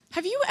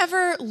Have you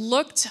ever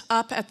looked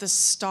up at the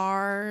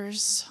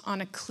stars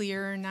on a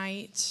clear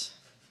night?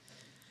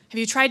 Have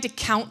you tried to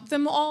count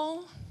them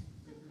all?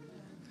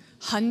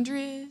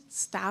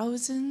 Hundreds,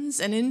 thousands,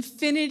 an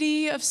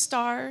infinity of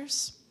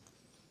stars.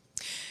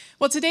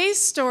 Well, today's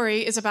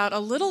story is about a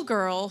little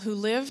girl who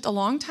lived a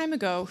long time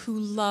ago who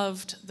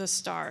loved the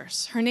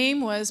stars. Her name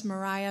was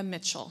Maria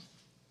Mitchell.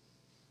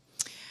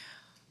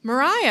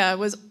 Maria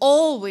was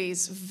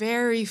always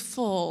very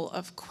full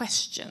of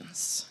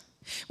questions.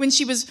 When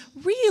she was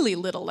really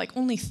little, like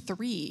only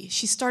 3,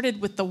 she started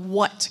with the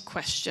what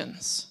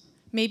questions.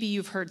 Maybe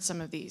you've heard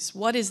some of these.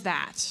 What is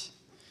that?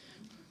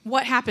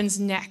 What happens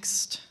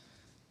next?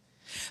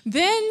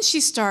 Then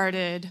she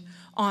started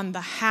on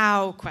the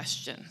how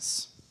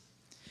questions.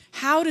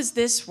 How does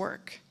this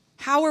work?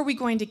 How are we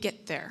going to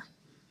get there?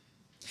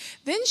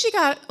 Then she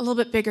got a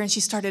little bit bigger and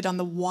she started on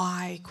the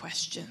why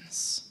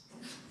questions.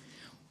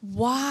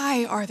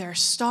 Why are there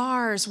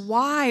stars?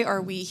 Why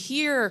are we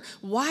here?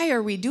 Why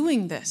are we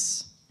doing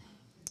this?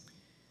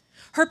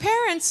 Her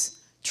parents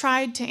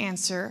tried to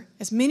answer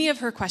as many of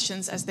her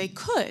questions as they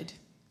could.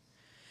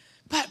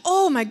 But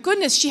oh my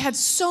goodness, she had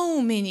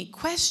so many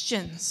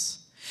questions.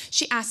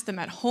 She asked them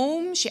at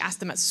home, she asked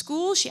them at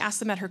school, she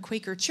asked them at her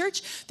Quaker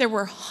church. There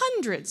were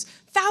hundreds,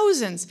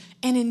 thousands,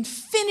 an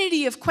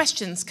infinity of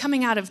questions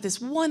coming out of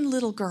this one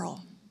little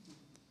girl.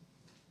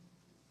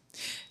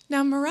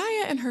 Now,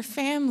 Maria and her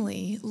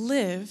family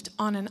lived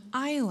on an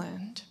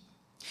island.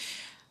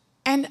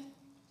 And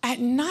at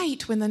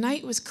night, when the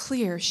night was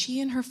clear, she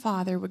and her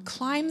father would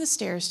climb the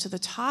stairs to the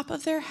top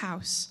of their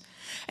house.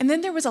 And then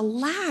there was a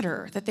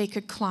ladder that they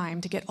could climb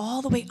to get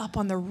all the way up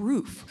on the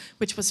roof,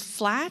 which was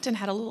flat and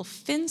had a little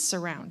fence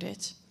around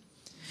it.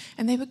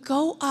 And they would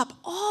go up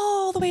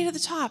all the way to the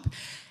top,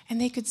 and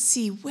they could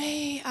see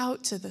way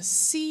out to the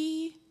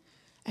sea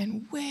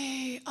and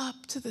way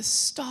up to the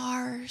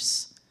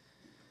stars.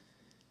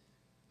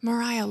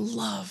 Maria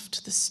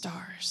loved the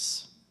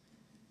stars.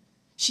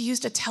 She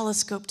used a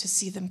telescope to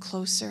see them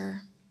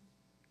closer.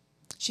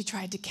 She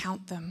tried to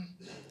count them.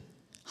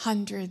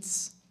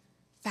 Hundreds,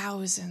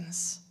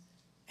 thousands,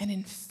 an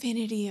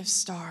infinity of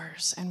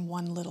stars and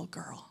one little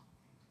girl.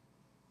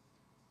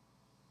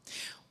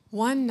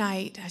 One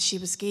night, as she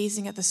was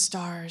gazing at the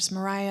stars,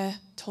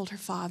 Maria told her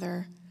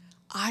father,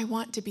 "I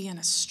want to be an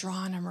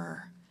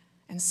astronomer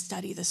and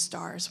study the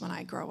stars when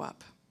I grow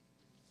up."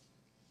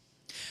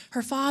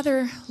 Her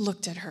father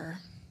looked at her.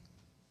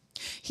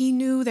 He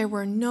knew there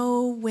were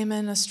no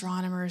women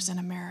astronomers in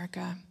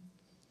America.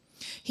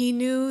 He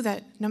knew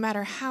that no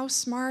matter how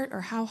smart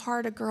or how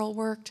hard a girl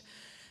worked,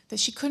 that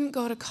she couldn't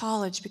go to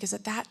college because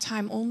at that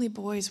time only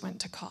boys went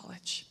to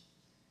college.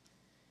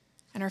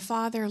 And her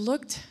father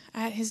looked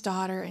at his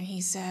daughter and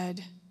he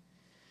said,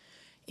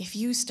 "If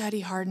you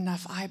study hard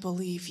enough, I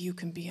believe you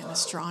can be an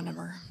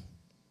astronomer."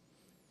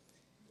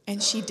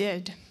 And she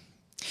did.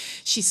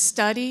 She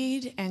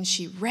studied and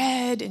she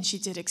read and she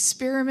did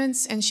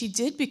experiments and she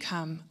did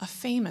become a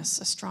famous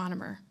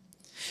astronomer.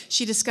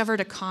 She discovered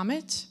a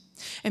comet,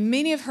 and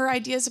many of her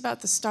ideas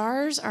about the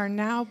stars are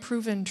now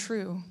proven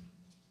true.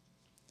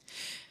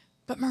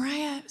 But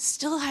Maria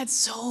still had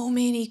so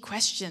many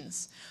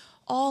questions.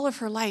 All of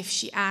her life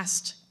she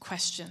asked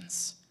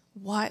questions.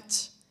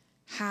 What?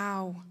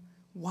 How?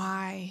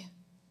 Why?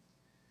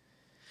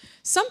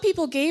 Some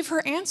people gave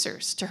her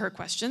answers to her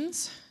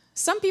questions.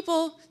 Some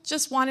people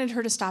just wanted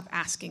her to stop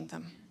asking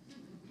them.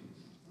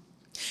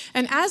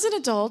 And as an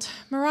adult,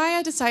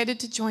 Maria decided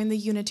to join the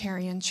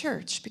Unitarian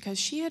Church because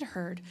she had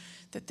heard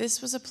that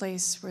this was a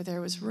place where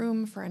there was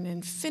room for an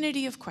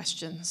infinity of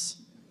questions.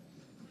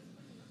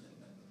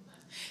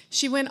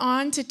 She went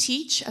on to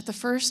teach at the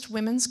first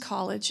women's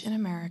college in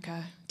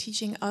America,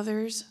 teaching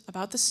others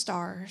about the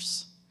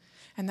stars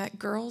and that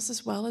girls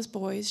as well as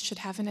boys should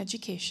have an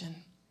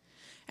education.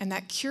 And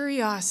that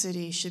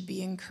curiosity should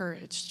be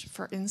encouraged,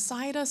 for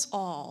inside us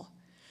all,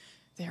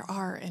 there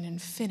are an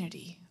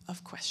infinity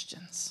of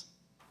questions.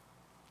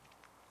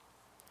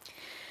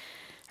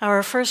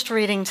 Our first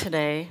reading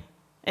today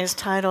is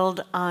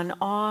titled On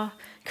Awe,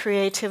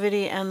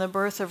 Creativity, and the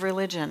Birth of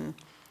Religion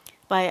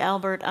by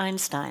Albert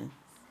Einstein.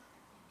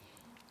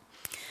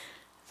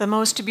 The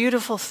most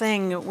beautiful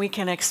thing we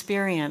can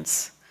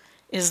experience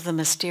is the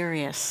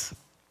mysterious.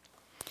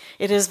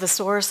 It is the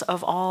source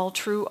of all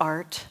true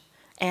art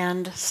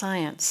and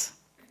science.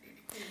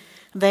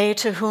 They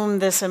to whom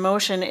this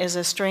emotion is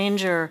a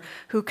stranger,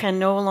 who can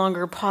no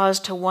longer pause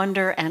to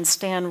wonder and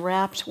stand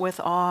rapt with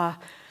awe,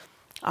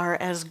 are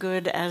as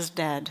good as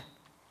dead.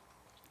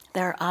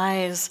 Their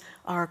eyes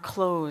are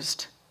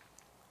closed.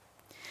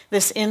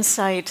 This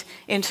insight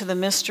into the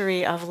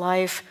mystery of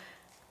life,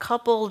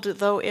 coupled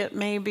though it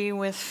may be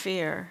with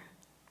fear,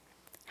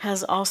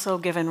 has also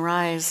given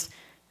rise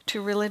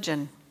to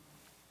religion.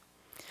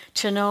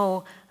 To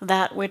know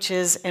that which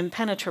is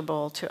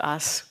impenetrable to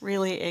us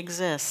really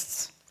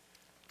exists,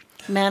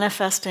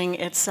 manifesting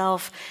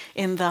itself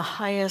in the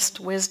highest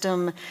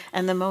wisdom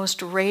and the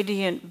most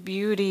radiant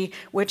beauty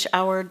which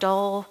our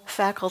dull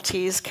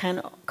faculties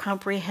can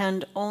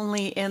comprehend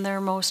only in their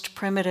most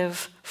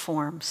primitive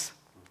forms.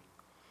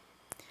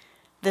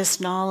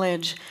 This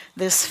knowledge,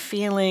 this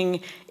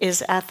feeling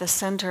is at the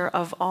center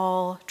of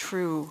all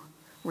true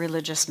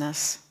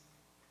religiousness.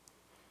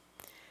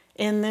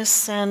 In this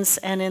sense,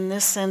 and in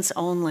this sense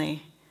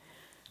only,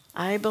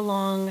 I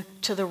belong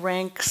to the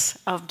ranks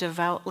of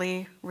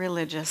devoutly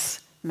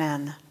religious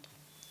men.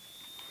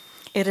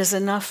 It is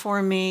enough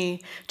for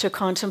me to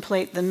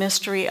contemplate the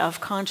mystery of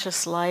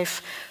conscious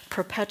life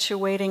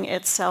perpetuating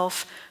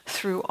itself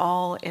through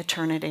all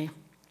eternity,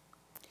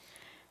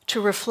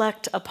 to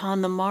reflect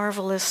upon the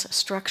marvelous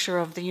structure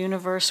of the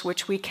universe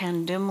which we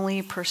can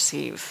dimly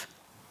perceive,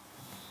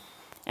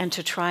 and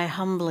to try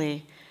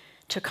humbly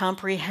to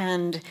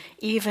comprehend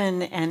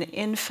even an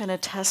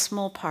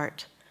infinitesimal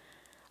part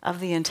of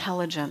the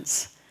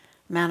intelligence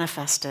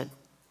manifested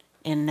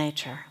in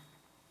nature.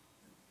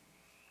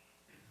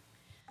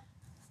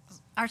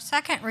 Our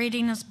second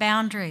reading is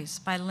Boundaries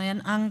by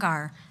Lynn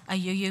Ungar, a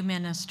UU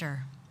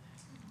minister.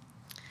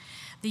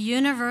 The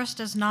universe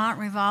does not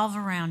revolve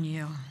around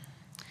you.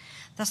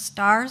 The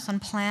stars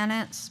and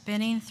planets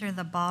spinning through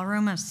the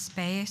ballroom of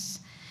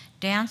space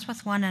dance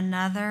with one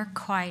another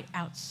quite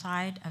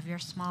outside of your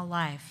small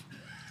life.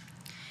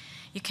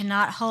 You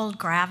cannot hold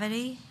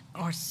gravity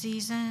or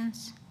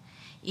seasons,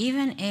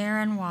 even air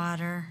and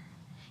water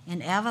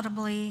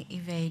inevitably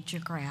evade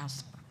your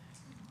grasp.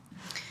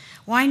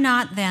 Why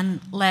not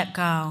then let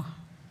go?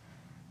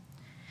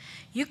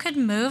 You could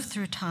move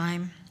through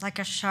time like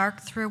a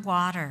shark through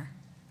water,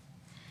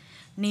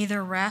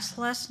 neither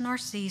restless nor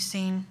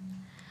ceasing,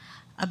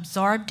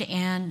 absorbed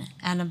in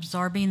and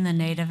absorbing the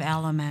native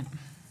element.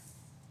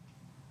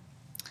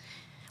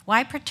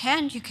 Why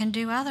pretend you can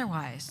do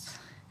otherwise?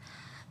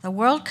 The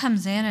world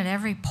comes in at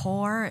every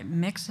pore, it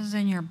mixes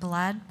in your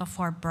blood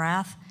before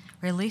breath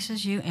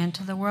releases you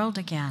into the world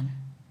again.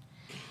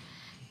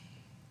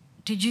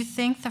 Did you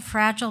think the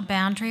fragile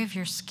boundary of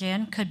your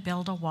skin could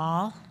build a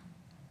wall?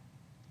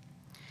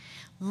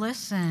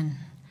 Listen,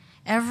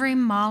 every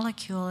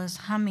molecule is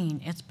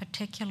humming its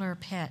particular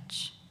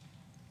pitch.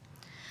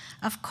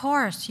 Of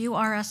course, you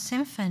are a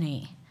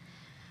symphony.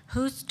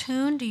 Whose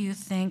tune do you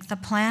think the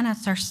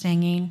planets are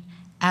singing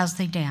as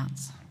they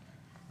dance?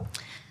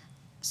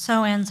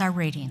 So ends our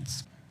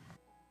readings.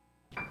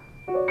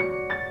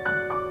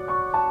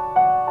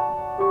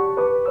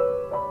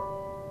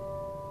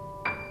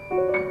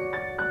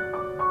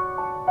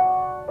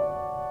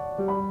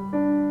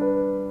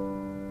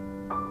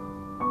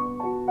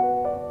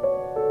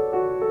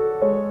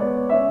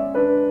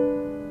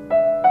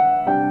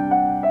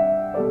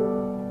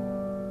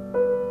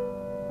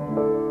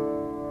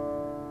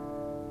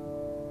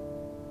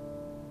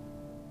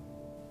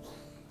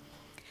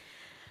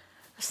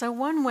 So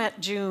one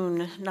wet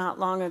June not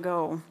long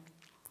ago,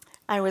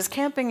 I was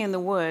camping in the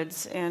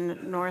woods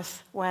in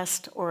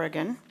northwest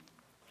Oregon.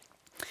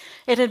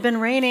 It had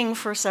been raining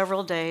for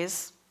several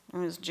days. It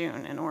was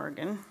June in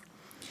Oregon.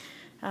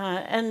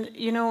 Not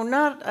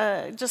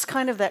just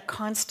kind of that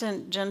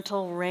constant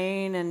gentle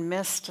rain and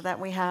mist that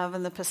we have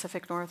in the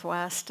Pacific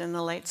Northwest in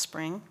the late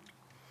spring.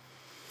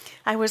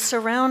 I was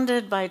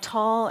surrounded by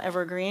tall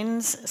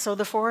evergreens, so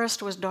the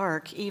forest was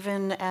dark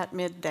even at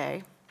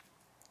midday.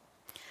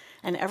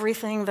 And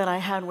everything that I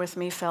had with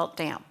me felt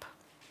damp.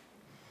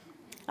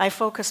 I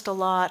focused a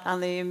lot on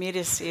the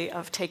immediacy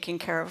of taking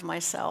care of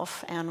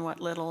myself and what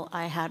little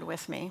I had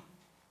with me.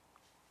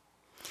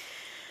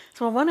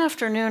 So one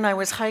afternoon, I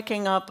was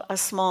hiking up a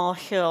small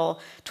hill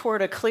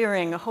toward a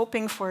clearing,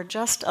 hoping for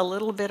just a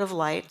little bit of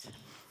light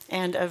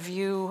and a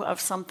view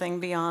of something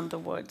beyond the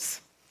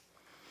woods.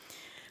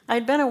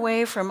 I'd been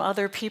away from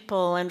other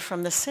people and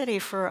from the city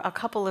for a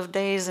couple of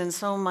days, and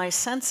so my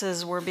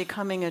senses were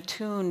becoming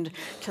attuned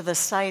to the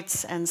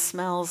sights and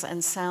smells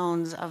and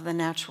sounds of the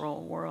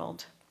natural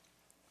world.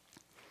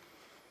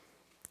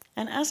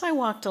 And as I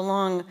walked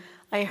along,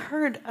 I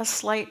heard a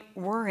slight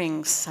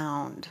whirring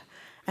sound,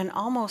 an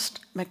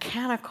almost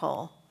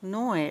mechanical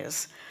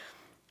noise.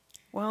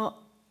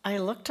 Well, I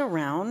looked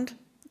around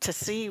to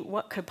see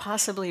what could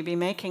possibly be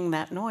making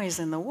that noise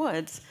in the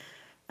woods,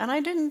 and I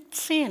didn't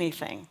see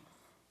anything.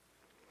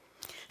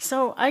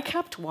 So I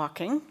kept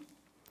walking,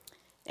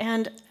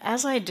 and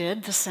as I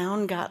did, the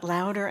sound got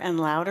louder and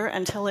louder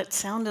until it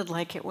sounded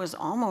like it was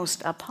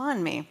almost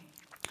upon me.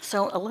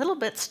 So a little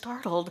bit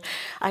startled,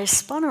 I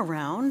spun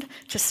around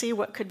to see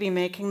what could be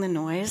making the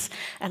noise,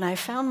 and I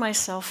found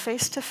myself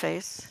face to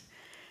face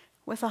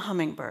with a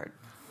hummingbird.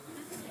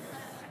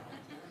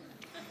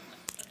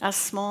 A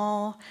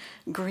small,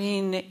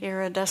 green,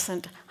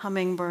 iridescent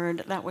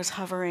hummingbird that was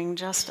hovering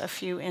just a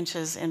few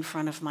inches in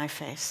front of my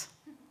face.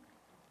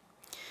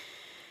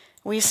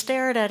 We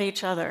stared at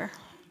each other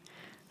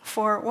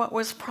for what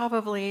was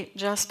probably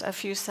just a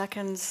few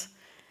seconds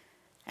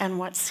and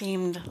what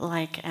seemed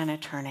like an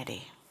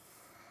eternity.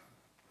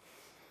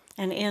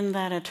 And in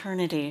that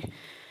eternity,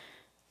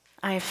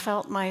 I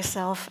felt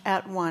myself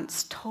at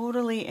once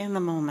totally in the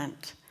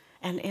moment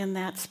and in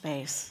that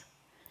space,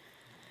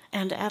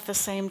 and at the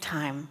same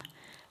time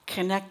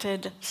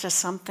connected to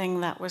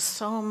something that was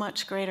so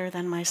much greater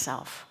than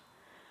myself,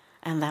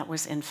 and that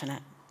was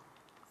infinite.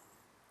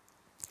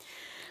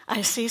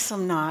 I see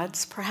some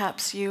nods.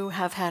 Perhaps you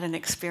have had an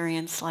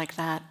experience like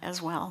that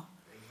as well.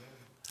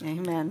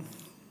 Amen.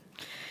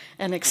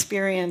 An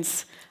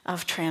experience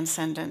of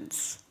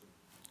transcendence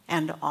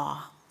and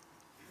awe.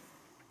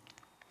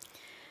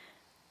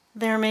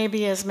 There may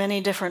be as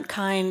many different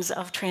kinds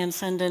of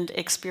transcendent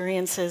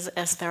experiences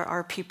as there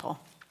are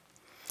people.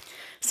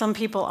 Some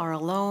people are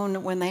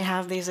alone when they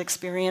have these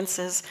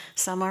experiences.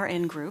 Some are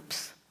in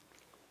groups.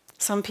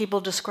 Some people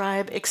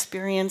describe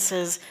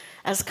experiences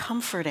as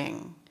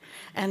comforting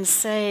and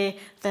say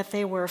that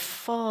they were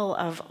full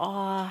of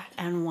awe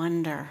and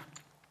wonder.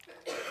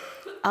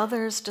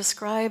 Others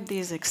describe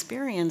these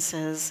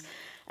experiences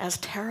as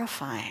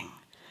terrifying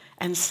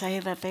and say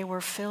that they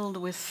were filled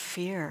with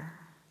fear.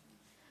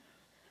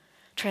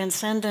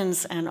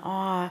 Transcendence and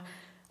awe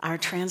are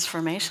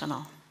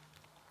transformational,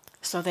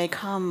 so they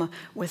come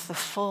with the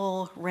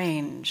full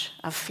range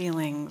of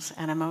feelings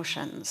and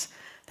emotions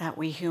that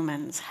we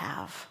humans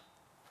have.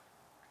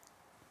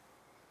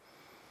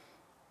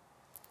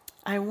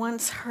 I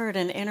once heard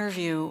an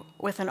interview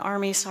with an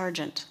Army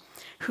sergeant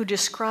who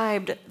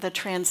described the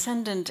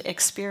transcendent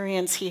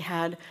experience he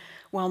had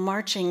while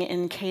marching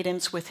in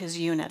cadence with his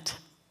unit.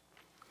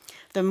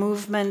 The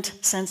movement,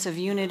 sense of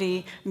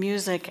unity,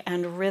 music,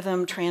 and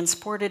rhythm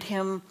transported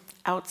him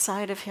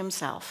outside of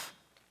himself.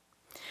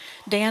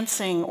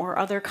 Dancing or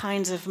other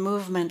kinds of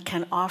movement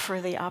can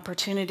offer the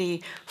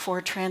opportunity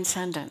for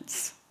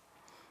transcendence.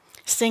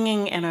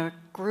 Singing in a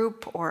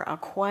group or a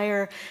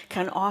choir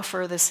can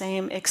offer the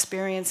same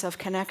experience of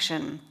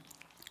connection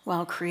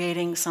while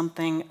creating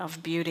something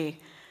of beauty,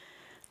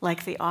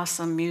 like the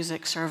awesome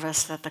music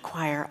service that the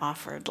choir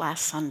offered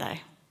last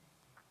Sunday.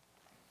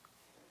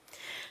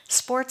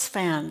 Sports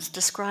fans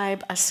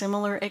describe a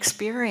similar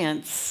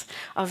experience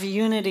of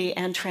unity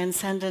and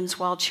transcendence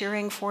while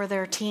cheering for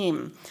their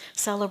team,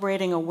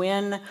 celebrating a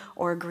win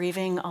or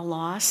grieving a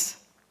loss.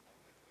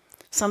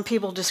 Some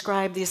people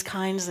describe these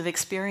kinds of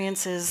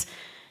experiences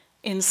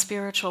in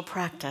spiritual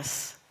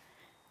practice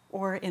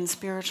or in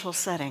spiritual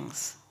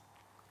settings,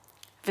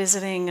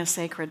 visiting a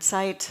sacred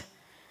site,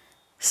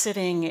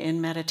 sitting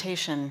in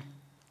meditation,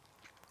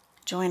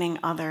 joining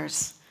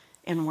others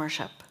in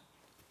worship.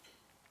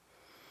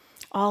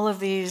 All of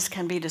these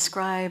can be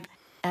described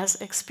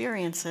as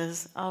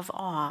experiences of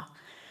awe,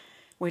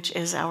 which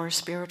is our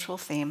spiritual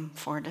theme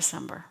for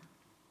December.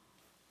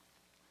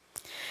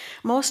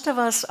 Most of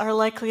us are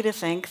likely to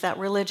think that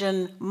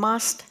religion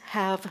must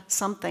have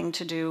something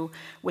to do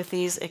with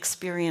these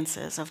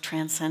experiences of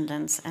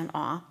transcendence and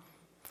awe.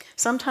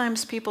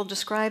 Sometimes people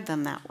describe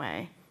them that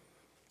way.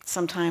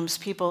 Sometimes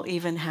people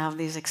even have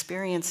these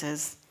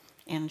experiences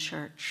in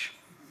church.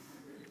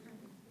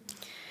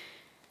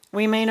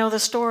 We may know the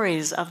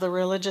stories of the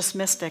religious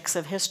mystics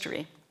of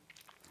history,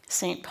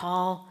 St.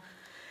 Paul,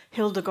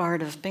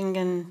 Hildegard of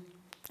Bingen,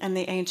 and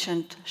the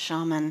ancient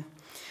shaman.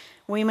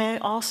 We may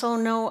also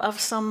know of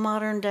some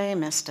modern-day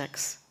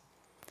mystics,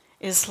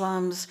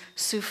 Islam's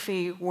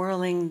Sufi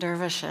whirling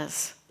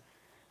dervishes,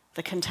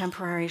 the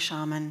contemporary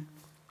shaman,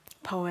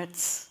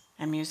 poets,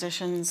 and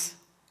musicians.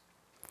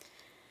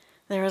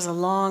 There is a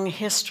long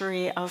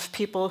history of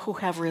people who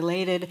have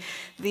related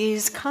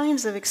these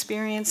kinds of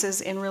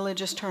experiences in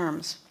religious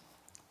terms.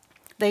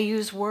 They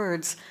use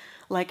words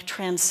like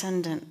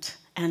transcendent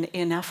and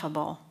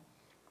ineffable,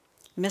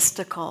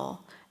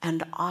 mystical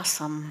and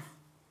awesome,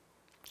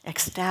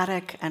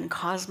 ecstatic and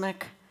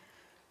cosmic,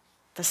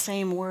 the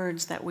same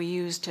words that we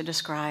use to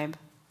describe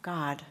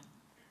God.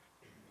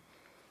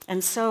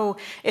 And so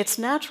it's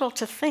natural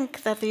to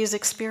think that these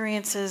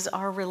experiences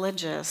are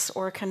religious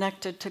or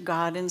connected to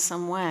God in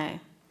some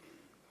way.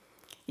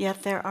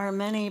 Yet there are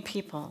many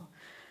people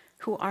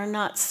who are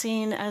not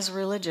seen as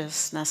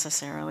religious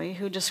necessarily,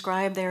 who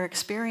describe their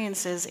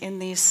experiences in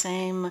these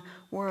same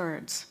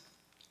words,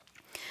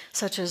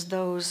 such as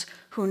those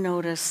who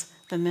notice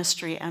the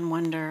mystery and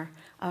wonder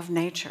of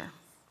nature.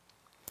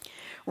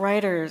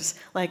 Writers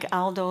like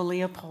Aldo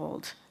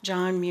Leopold,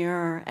 John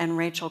Muir, and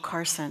Rachel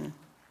Carson.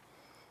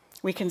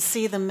 We can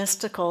see the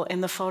mystical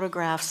in the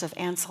photographs of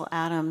Ansel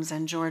Adams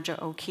and Georgia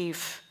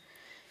O'Keeffe.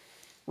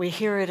 We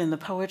hear it in the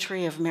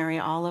poetry of Mary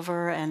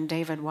Oliver and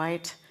David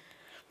White.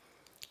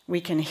 We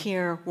can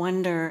hear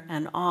wonder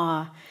and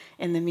awe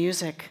in the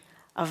music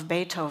of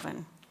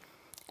Beethoven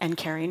and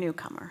Carrie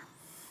Newcomer.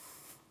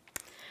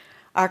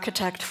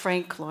 Architect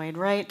Frank Lloyd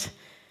Wright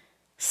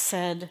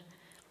said,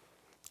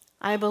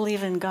 "I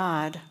believe in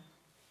God,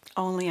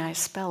 only I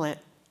spell it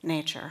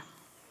nature."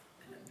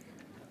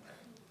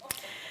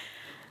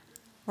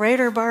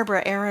 Writer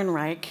Barbara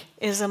Ehrenreich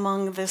is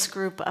among this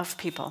group of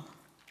people.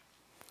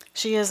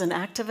 She is an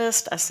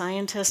activist, a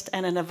scientist,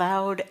 and an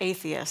avowed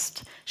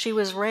atheist. She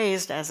was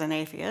raised as an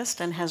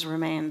atheist and has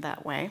remained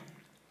that way.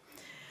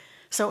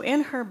 So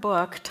in her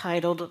book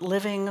titled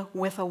Living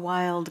with a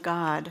Wild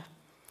God,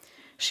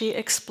 she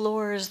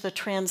explores the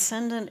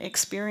transcendent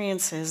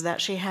experiences that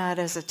she had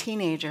as a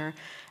teenager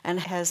and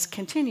has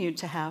continued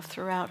to have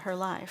throughout her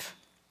life.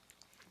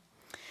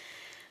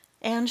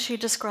 And she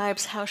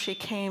describes how she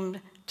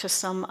came to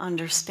some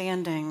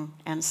understanding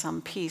and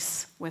some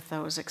peace with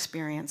those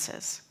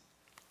experiences.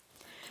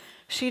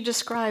 She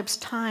describes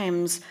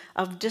times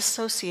of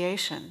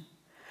dissociation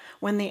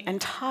when the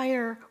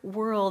entire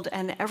world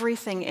and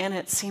everything in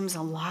it seems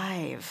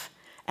alive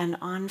and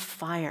on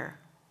fire.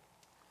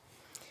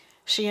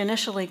 She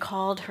initially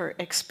called her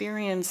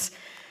experience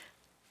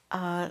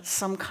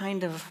some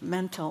kind of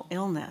mental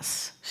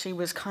illness. She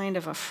was kind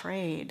of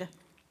afraid.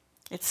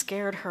 It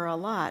scared her a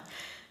lot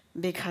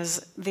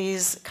because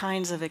these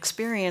kinds of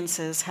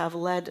experiences have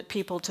led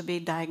people to be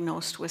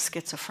diagnosed with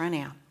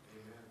schizophrenia.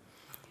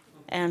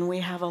 And we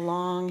have a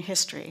long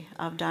history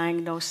of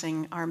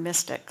diagnosing our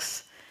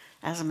mystics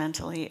as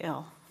mentally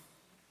ill.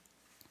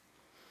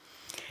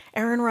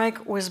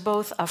 Ehrenreich was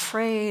both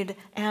afraid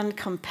and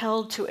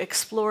compelled to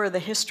explore the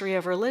history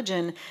of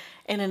religion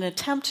in an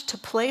attempt to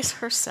place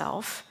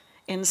herself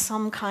in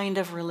some kind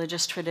of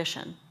religious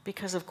tradition,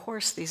 because of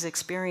course these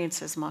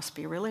experiences must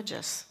be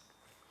religious.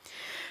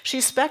 She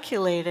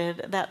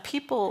speculated that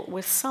people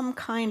with some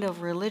kind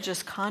of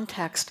religious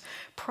context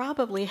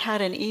probably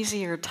had an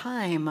easier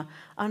time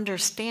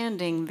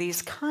understanding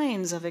these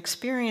kinds of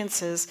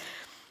experiences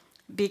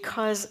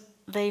because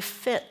they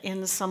fit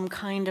in some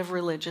kind of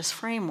religious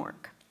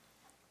framework.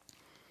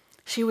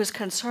 She was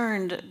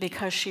concerned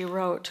because she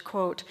wrote,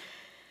 quote,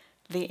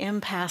 "The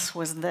impasse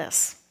was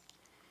this.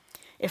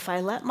 If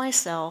I let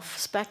myself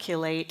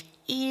speculate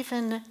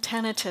even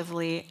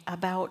tentatively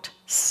about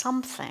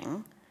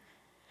something,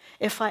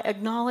 if I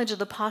acknowledge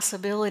the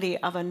possibility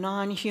of a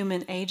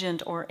non-human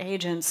agent or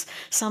agents,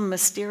 some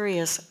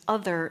mysterious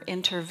other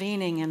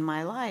intervening in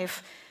my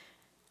life,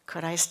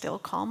 could I still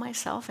call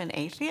myself an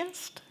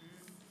atheist?"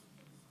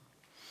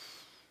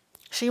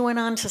 She went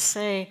on to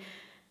say,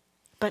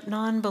 "But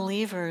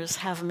non-believers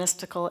have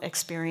mystical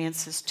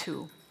experiences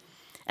too,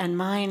 and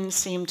mine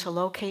seem to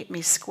locate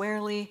me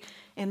squarely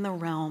in the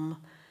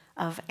realm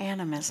of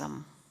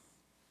animism."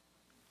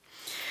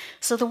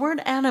 So the word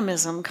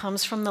animism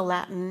comes from the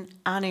Latin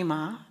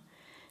anima,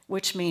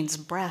 which means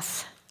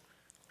breath,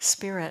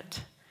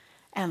 spirit,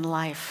 and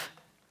life.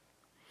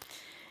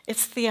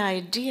 It's the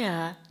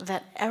idea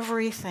that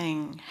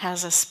everything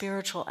has a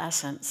spiritual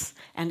essence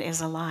and is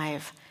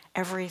alive.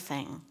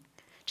 Everything.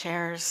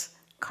 Chairs,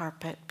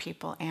 carpet,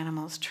 people,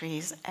 animals,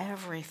 trees,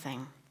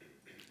 everything.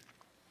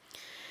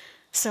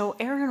 So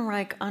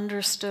Ehrenreich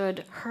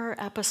understood her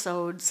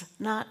episodes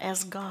not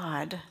as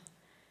God,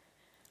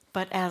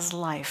 but as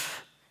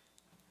life.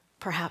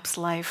 Perhaps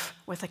life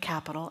with a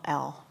capital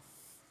L.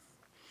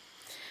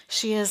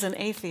 She is an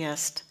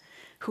atheist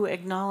who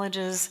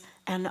acknowledges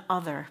an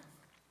other,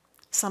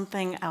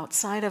 something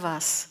outside of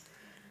us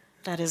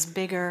that is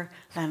bigger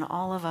than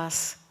all of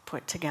us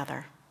put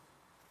together.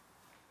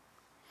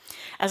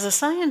 As a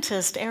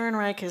scientist,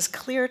 Ehrenreich is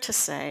clear to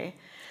say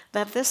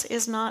that this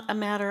is not a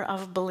matter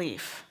of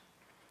belief.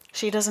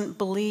 She doesn't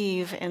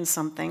believe in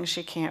something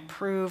she can't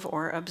prove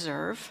or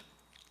observe.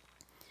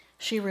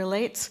 She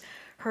relates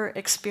her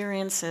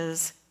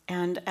experiences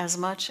and, as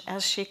much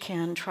as she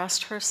can,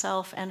 trust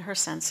herself and her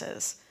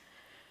senses.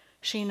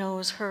 She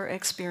knows her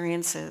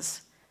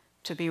experiences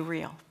to be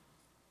real.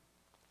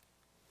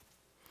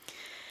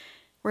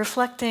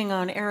 Reflecting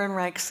on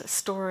Ehrenreich's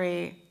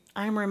story,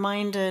 I'm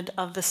reminded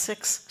of the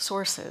 6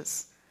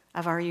 sources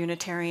of our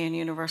Unitarian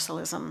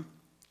Universalism.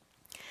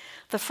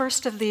 The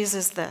first of these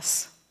is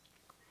this: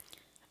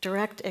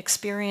 direct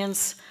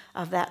experience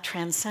of that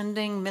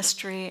transcending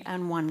mystery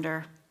and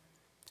wonder,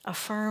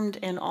 affirmed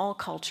in all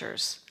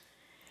cultures,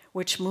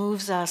 which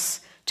moves us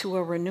to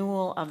a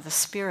renewal of the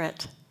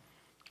spirit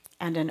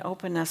and an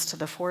openness to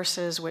the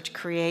forces which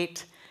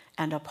create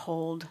and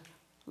uphold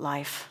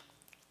life.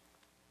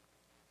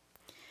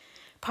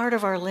 Part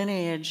of our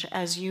lineage,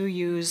 as you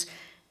use,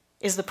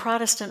 is the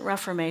Protestant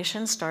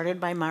Reformation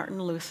started by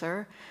Martin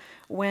Luther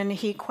when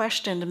he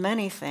questioned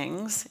many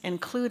things,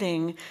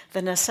 including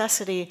the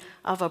necessity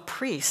of a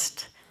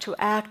priest to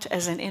act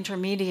as an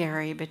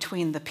intermediary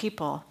between the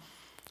people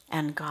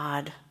and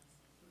God.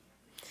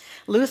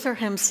 Luther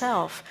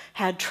himself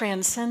had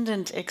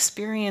transcendent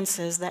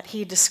experiences that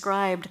he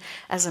described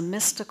as a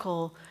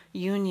mystical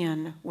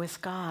union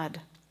with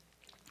God.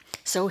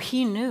 So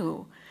he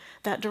knew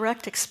that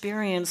direct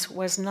experience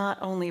was not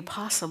only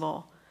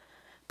possible,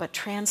 but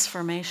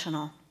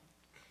transformational.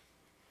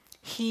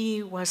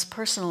 He was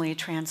personally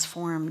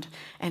transformed,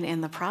 and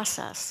in the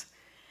process,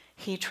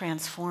 he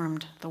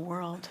transformed the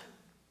world.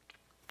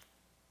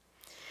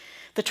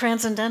 The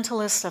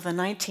transcendentalists of the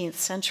 19th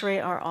century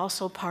are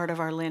also part of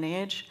our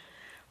lineage: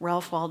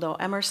 Ralph Waldo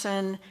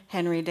Emerson,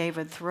 Henry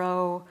David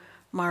Thoreau,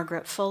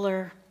 Margaret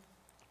Fuller.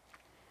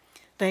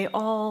 They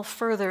all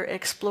further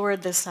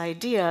explored this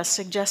idea,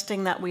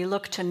 suggesting that we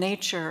look to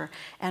nature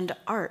and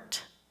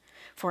art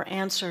for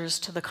answers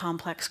to the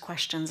complex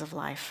questions of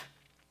life.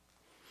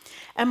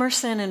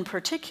 Emerson, in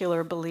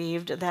particular,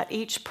 believed that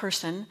each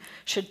person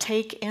should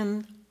take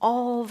in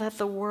all that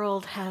the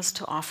world has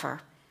to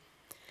offer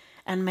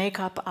and make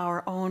up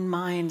our own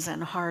minds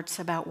and hearts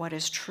about what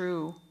is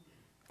true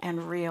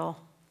and real.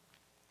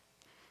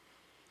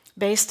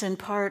 Based in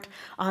part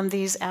on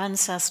these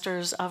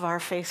ancestors of our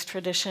faith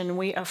tradition,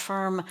 we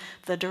affirm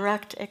the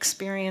direct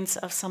experience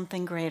of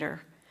something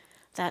greater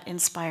that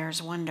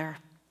inspires wonder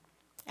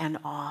and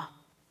awe.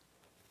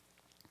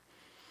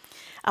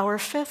 Our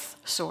fifth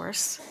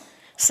source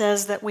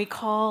says that we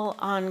call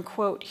on,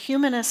 quote,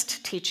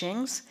 humanist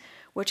teachings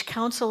which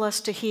counsel us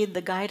to heed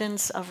the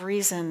guidance of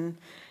reason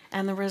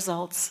and the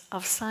results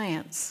of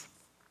science.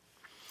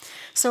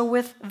 So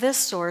with this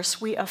source,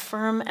 we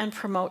affirm and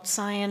promote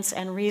science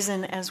and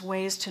reason as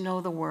ways to know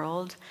the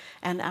world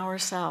and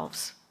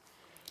ourselves.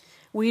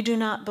 We do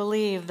not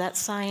believe that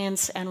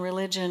science and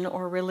religion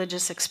or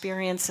religious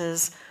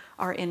experiences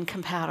are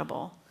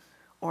incompatible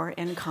or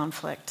in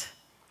conflict.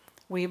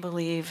 We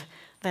believe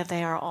that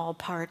they are all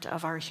part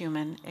of our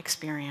human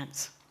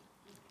experience.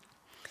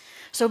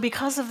 So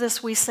because of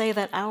this, we say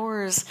that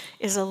ours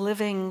is a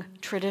living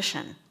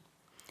tradition.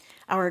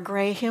 Our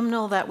gray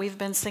hymnal that we've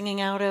been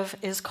singing out of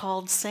is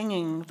called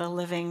Singing the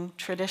Living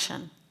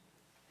Tradition.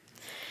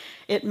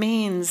 It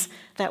means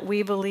that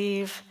we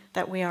believe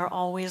that we are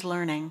always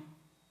learning,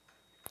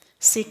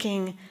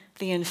 seeking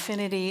the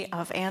infinity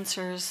of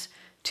answers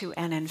to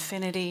an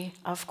infinity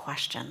of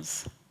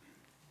questions.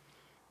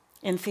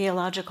 In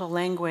theological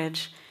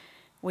language,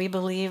 we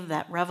believe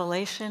that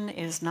revelation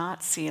is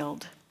not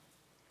sealed.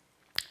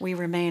 We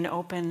remain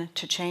open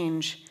to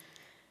change,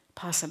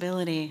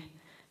 possibility,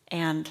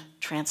 and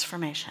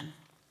transformation.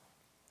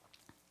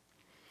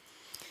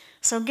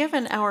 So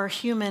given our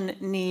human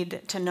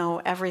need to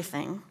know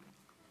everything,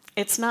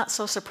 it's not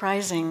so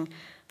surprising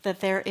that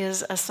there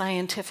is a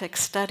scientific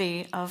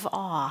study of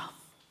awe.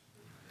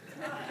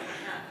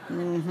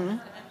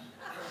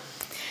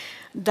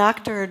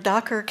 Dr.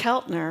 Dacher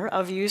Keltner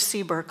of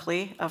UC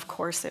Berkeley, of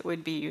course it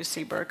would be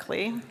UC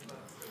Berkeley,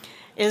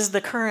 is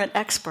the current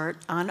expert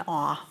on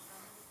awe.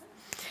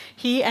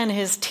 He and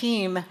his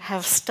team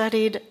have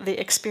studied the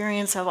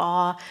experience of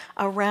awe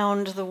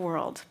around the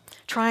world,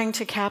 trying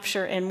to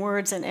capture in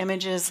words and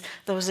images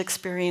those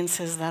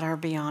experiences that are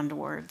beyond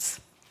words.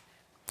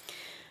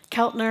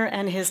 Keltner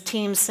and his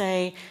team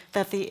say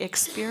that the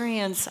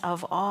experience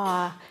of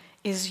awe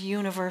is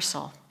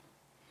universal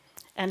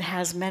and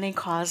has many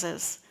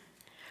causes,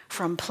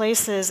 from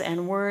places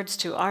and words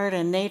to art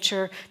and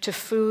nature, to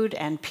food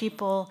and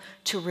people,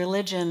 to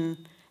religion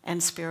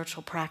and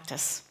spiritual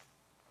practice.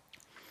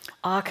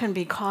 Awe can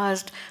be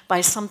caused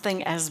by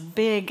something as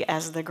big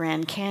as the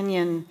Grand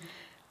Canyon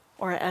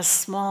or as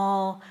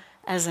small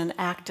as an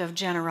act of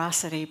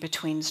generosity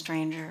between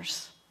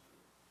strangers.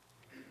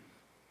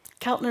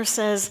 Keltner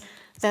says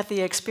that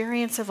the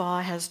experience of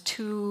awe has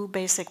two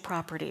basic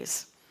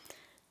properties.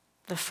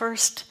 The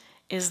first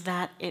is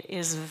that it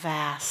is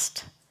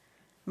vast,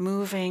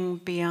 moving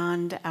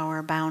beyond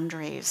our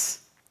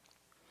boundaries.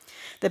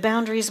 The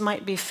boundaries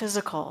might be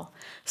physical,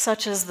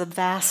 such as the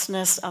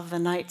vastness of the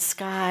night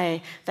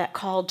sky that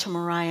called to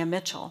Maria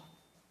Mitchell.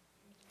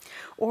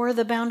 Or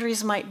the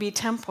boundaries might be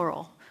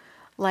temporal,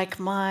 like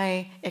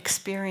my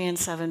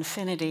experience of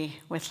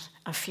infinity with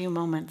a few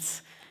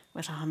moments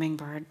with a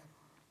hummingbird.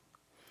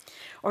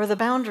 Or the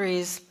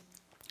boundaries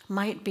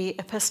might be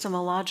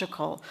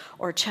epistemological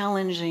or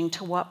challenging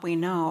to what we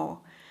know,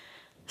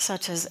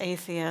 such as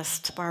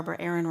atheist Barbara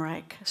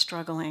Ehrenreich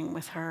struggling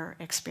with her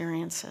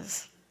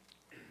experiences.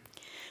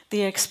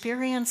 The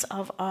experience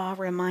of awe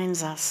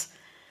reminds us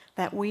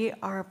that we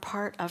are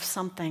part of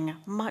something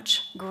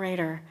much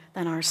greater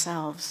than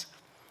ourselves,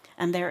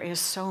 and there is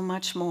so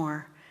much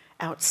more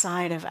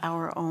outside of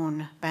our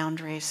own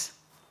boundaries.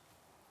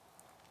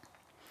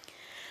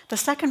 The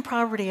second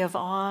property of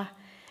awe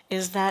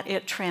is that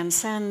it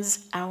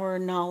transcends our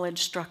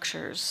knowledge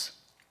structures.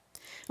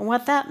 And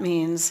what that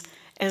means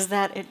is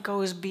that it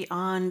goes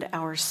beyond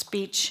our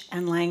speech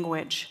and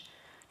language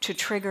to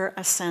trigger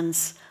a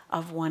sense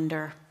of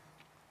wonder.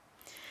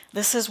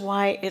 This is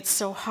why it's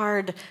so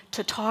hard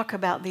to talk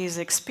about these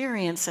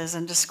experiences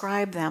and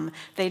describe them.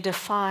 They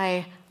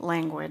defy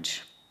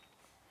language.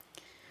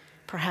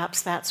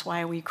 Perhaps that's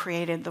why we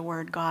created the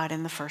word God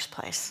in the first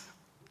place.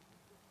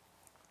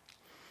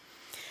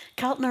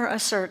 Keltner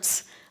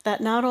asserts that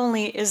not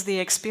only is the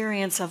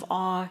experience of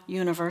awe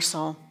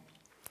universal,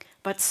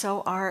 but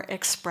so are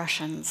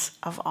expressions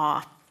of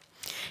awe.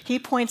 He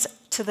points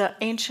to the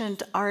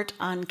ancient art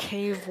on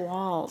cave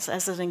walls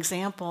as an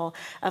example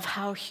of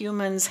how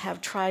humans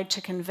have tried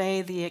to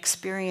convey the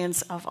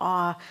experience of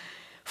awe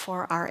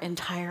for our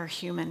entire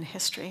human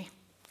history.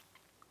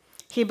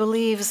 He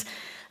believes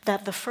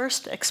that the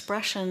first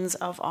expressions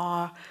of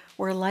awe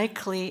were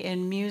likely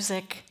in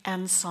music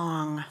and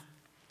song.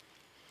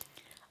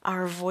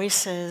 Our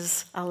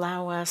voices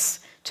allow us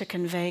to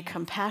convey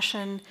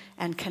compassion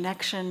and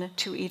connection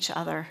to each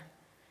other,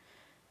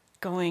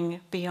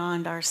 going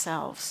beyond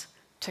ourselves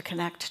to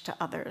connect to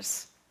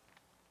others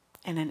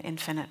in an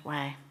infinite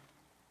way.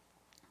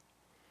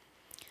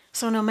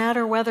 So no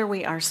matter whether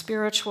we are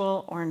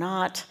spiritual or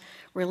not,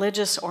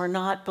 religious or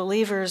not,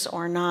 believers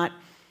or not,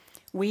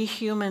 we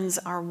humans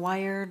are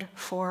wired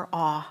for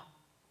awe.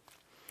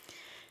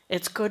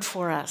 It's good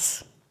for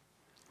us.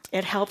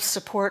 It helps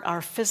support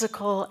our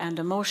physical and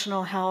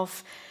emotional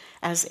health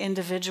as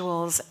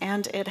individuals,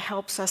 and it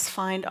helps us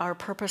find our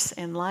purpose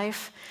in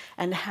life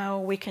and how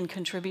we can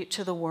contribute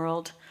to the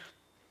world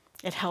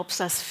It helps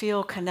us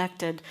feel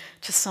connected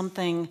to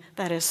something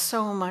that is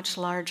so much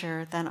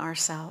larger than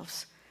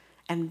ourselves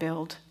and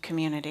build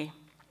community.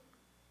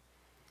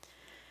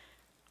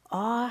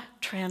 Awe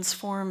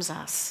transforms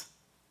us.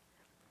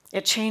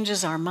 It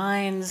changes our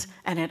minds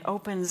and it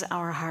opens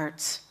our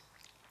hearts.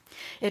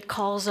 It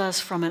calls us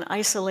from an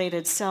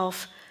isolated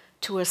self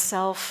to a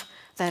self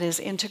that is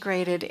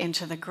integrated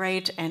into the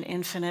great and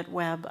infinite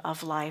web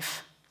of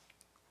life.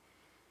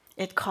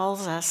 It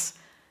calls us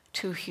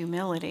to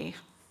humility.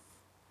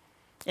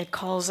 It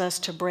calls us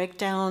to break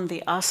down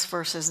the us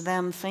versus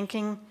them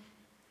thinking.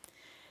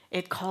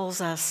 It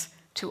calls us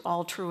to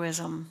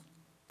altruism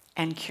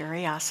and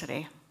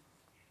curiosity.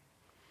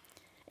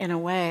 In a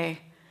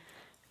way,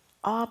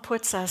 awe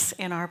puts us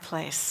in our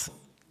place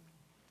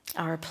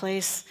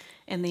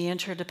in the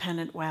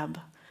interdependent web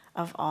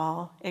of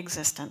all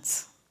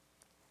existence.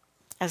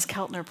 As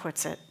Keltner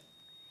puts it,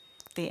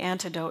 the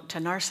antidote to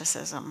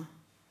narcissism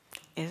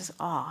is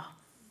awe.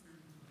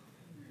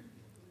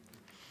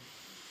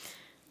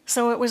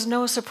 So it was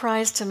no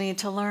surprise to me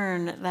to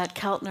learn that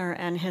Keltner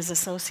and his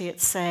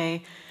associates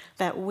say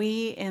that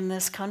we in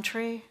this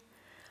country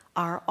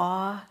are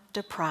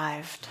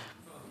awe-deprived.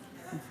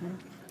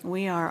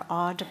 We are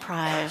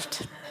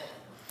awe-deprived.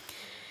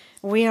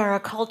 We are a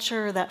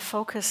culture that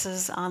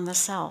focuses on the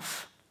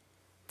self,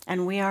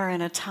 and we are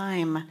in a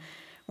time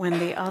when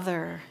the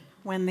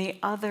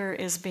other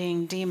is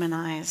being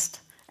demonized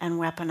and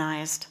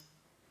weaponized.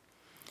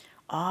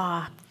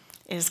 Awe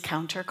is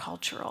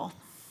countercultural.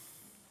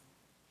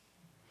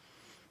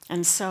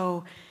 And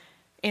so,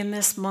 in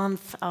this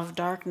month of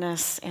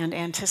darkness and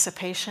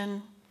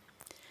anticipation,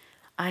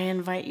 I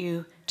invite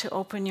you to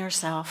open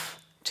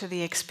yourself to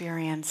the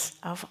experience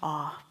of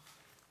awe.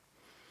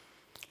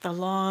 The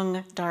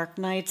long, dark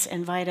nights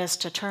invite us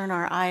to turn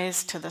our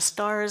eyes to the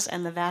stars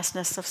and the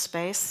vastness of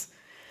space,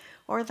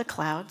 or the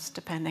clouds,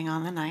 depending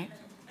on the night.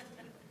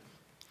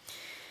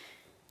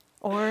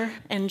 Or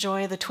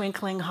enjoy the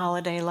twinkling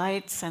holiday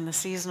lights and the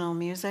seasonal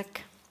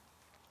music.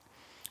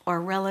 Or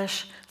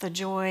relish the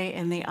joy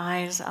in the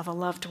eyes of a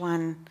loved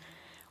one,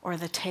 or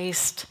the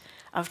taste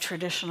of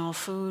traditional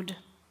food,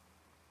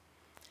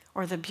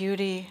 or the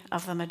beauty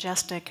of the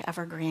majestic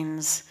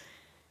evergreens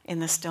in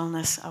the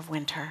stillness of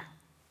winter.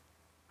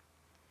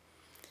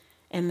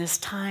 In this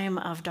time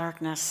of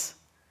darkness,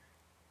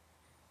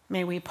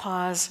 may we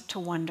pause to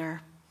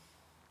wonder.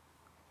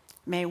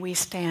 May we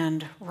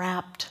stand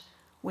wrapped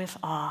with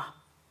awe.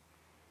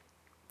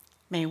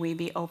 May we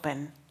be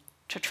open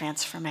to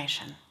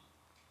transformation.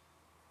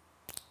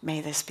 May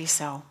this be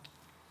so.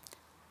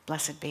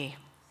 Blessed be,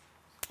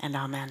 and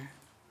amen.